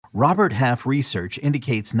Robert Half research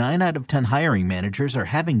indicates 9 out of 10 hiring managers are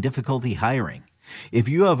having difficulty hiring. If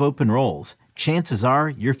you have open roles, chances are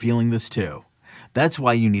you're feeling this too. That's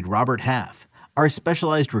why you need Robert Half. Our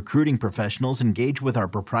specialized recruiting professionals engage with our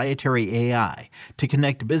proprietary AI to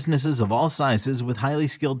connect businesses of all sizes with highly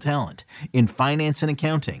skilled talent in finance and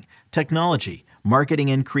accounting, technology, marketing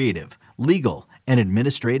and creative, legal, and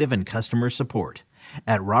administrative and customer support.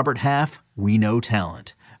 At Robert Half, we know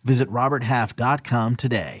talent. Visit roberthalf.com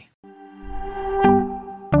today.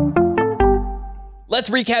 Let's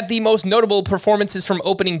recap the most notable performances from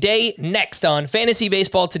opening day next on Fantasy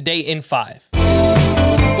Baseball Today in 5.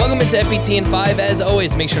 Welcome into FBT in 5. As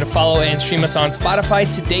always, make sure to follow and stream us on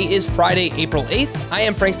Spotify. Today is Friday, April 8th. I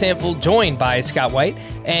am Frank Stanfield, joined by Scott White.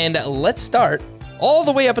 And let's start all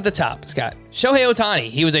the way up at the top, Scott. Shohei Ohtani.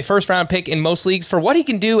 He was a first-round pick in most leagues for what he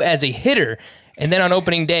can do as a hitter. And then on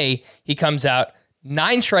opening day, he comes out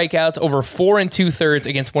 9 strikeouts over 4 2/3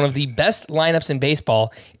 against one of the best lineups in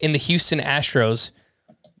baseball in the Houston Astros.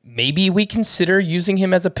 Maybe we consider using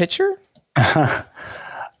him as a pitcher? I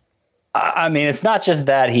mean, it's not just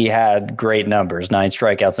that he had great numbers, 9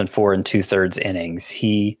 strikeouts in 4 2/3 innings.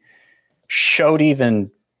 He showed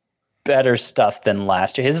even better stuff than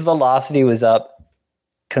last year. His velocity was up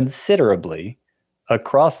considerably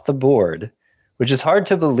across the board, which is hard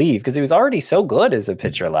to believe because he was already so good as a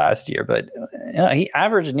pitcher last year. But he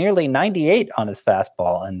averaged nearly 98 on his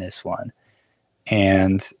fastball in this one,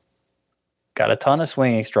 and got a ton of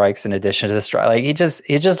swinging strikes in addition to the strike. Like he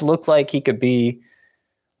just looked like he could be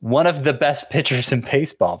one of the best pitchers in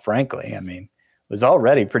baseball. Frankly, I mean, was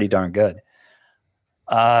already pretty darn good.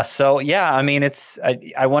 So yeah, I mean,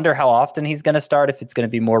 I wonder how often he's going to start, if it's going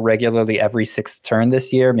to be more regularly every 6th turn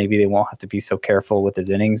this year. Maybe they won't have to be so careful with his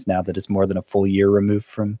innings now that it's more than a full year removed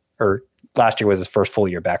from, or last year was his first full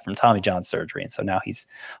year back from Tommy John surgery. And so now he's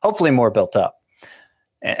hopefully more built up,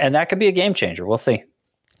 and that could be a game changer. We'll see.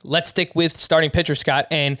 Let's stick with starting pitcher, Scott,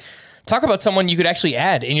 and talk about someone you could actually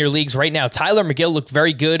add in your leagues right now. Tyler McGill looked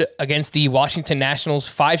very good against the Washington Nationals.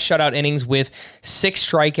 5 shutout innings with 6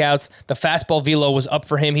 strikeouts. The fastball velo was up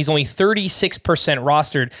for him. He's only 36%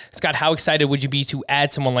 rostered. Scott, how excited would you be to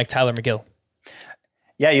add someone like Tyler McGill?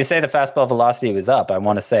 Yeah, you say the fastball velocity was up. I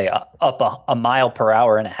want to say up a mile per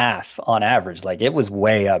hour and a half on average. Like it was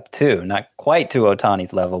way up too. Not quite to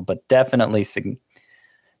Ohtani's level, but definitely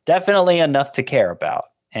enough to care about.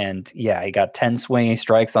 And yeah, he got 10 swinging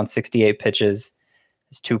strikes on 68 pitches.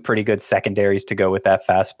 There's 2 pretty good secondaries to go with that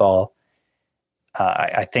fastball.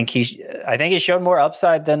 I think he showed more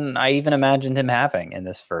upside than I even imagined him having in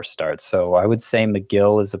this first start. So I would say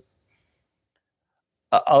McGill is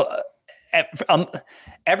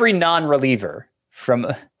every non-reliever from,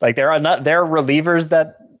 like, there are relievers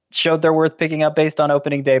that showed their worth picking up based on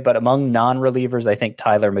opening day, but among non-relievers, I think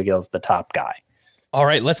Tyler McGill's the top guy. All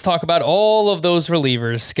right, let's talk about all of those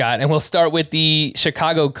relievers, Scott, and we'll start with the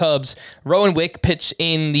Chicago Cubs. Rowan Wick pitched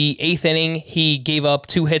in the 8th inning. He gave up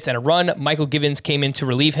 2 hits and a run. Michael Givens came in to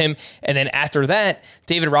relieve him, and then after that,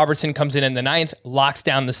 David Robertson comes in the 9th, locks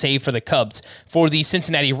down the save for the Cubs. For the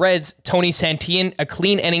Cincinnati Reds, Tony Santillan, a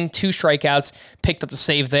clean inning, 2 strikeouts, picked up the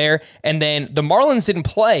save there, and then the Marlins didn't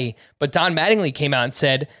play, but Don Mattingly came out and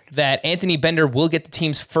said that Anthony Bender will get the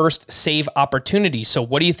team's first save opportunity. So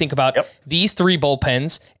what do you think about these 3 bullpens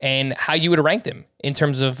and how you would rank them in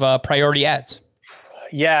terms of priority adds?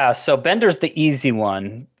 Yeah, so Bender's the easy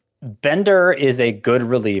one. Bender is a good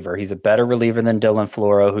reliever. He's a better reliever than Dylan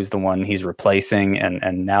Floro, who's the one he's replacing.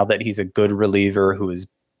 And now that he's a good reliever who has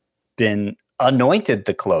been anointed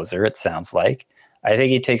the closer, it sounds like, I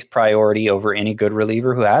think he takes priority over any good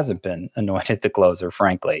reliever who hasn't been anointed the closer,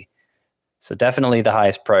 frankly. So definitely the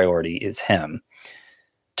highest priority is him.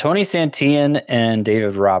 Tony Santillan and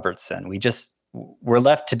David Robertson, we're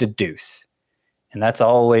left to deduce. And that's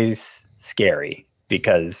always scary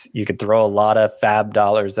because you could throw a lot of fab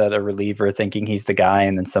dollars at a reliever thinking he's the guy,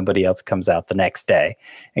 and then somebody else comes out the next day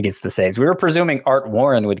and gets the saves. We were presuming Art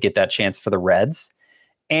Warren would get that chance for the Reds.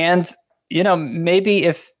 And, maybe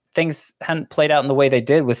if things hadn't played out in the way they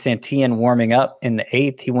did with Santillan warming up in the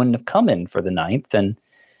 8th, he wouldn't have come in for the 9th, and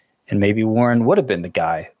maybe Warren would have been the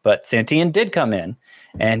guy. But Santillan did come in,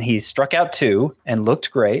 and he struck out 2 and looked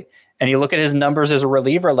great. And you look at his numbers as a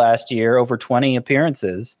reliever last year, over 20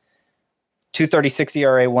 appearances, 2.36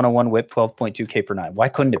 ERA, 101 WHIP, 12.2 K per 9. Why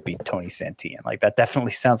couldn't it be Tony Santillan? Like, that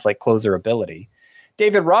definitely sounds like closer ability.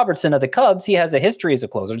 David Robertson of the Cubs, he has a history as a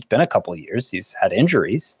closer. It's been a couple of years. He's had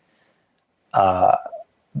injuries.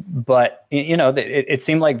 But, it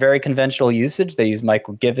seemed like very conventional usage. They used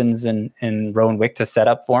Michael Givens and Rowan Wick to set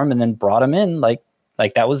up for him and then brought him in. Like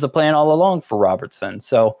that was the plan all along for Robertson.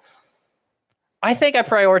 So I think I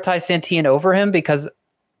prioritize Santillan over him because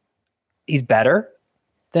he's better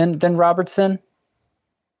than Robertson.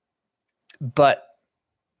 But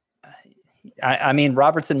I mean,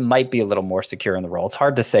 Robertson might be a little more secure in the role. It's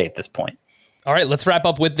hard to say at this point. All right, let's wrap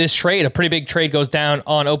up with this trade. A pretty big trade goes down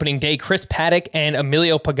on opening day. Chris Paddock and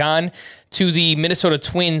Emilio Pagan to the Minnesota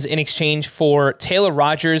Twins in exchange for Taylor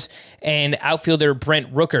Rogers and outfielder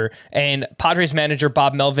Brent Rooker. And Padres manager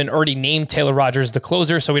Bob Melvin already named Taylor Rogers the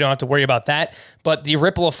closer, so we don't have to worry about that. But the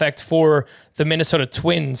ripple effect for the Minnesota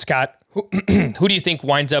Twins, Scott, who do you think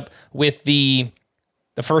winds up with the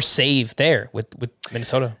first save there with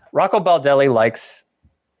Minnesota? Rocco Baldelli likes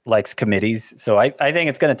committees, so I think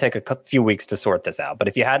it's going to take a few weeks to sort this out. But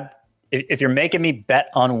if you're making me bet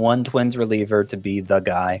on one Twins reliever to be the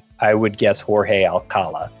guy, I would guess Jorge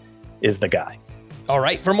Alcala is the guy. All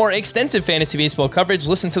right, for more extensive fantasy baseball coverage,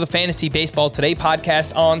 listen to the Fantasy Baseball Today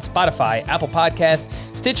podcast on Spotify, Apple Podcasts,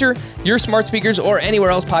 Stitcher, your smart speakers, or anywhere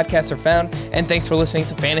else podcasts are found. And thanks for listening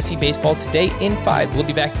to Fantasy Baseball Today in 5. We'll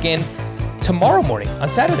be back again tomorrow morning on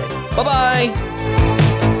Saturday. Bye-bye.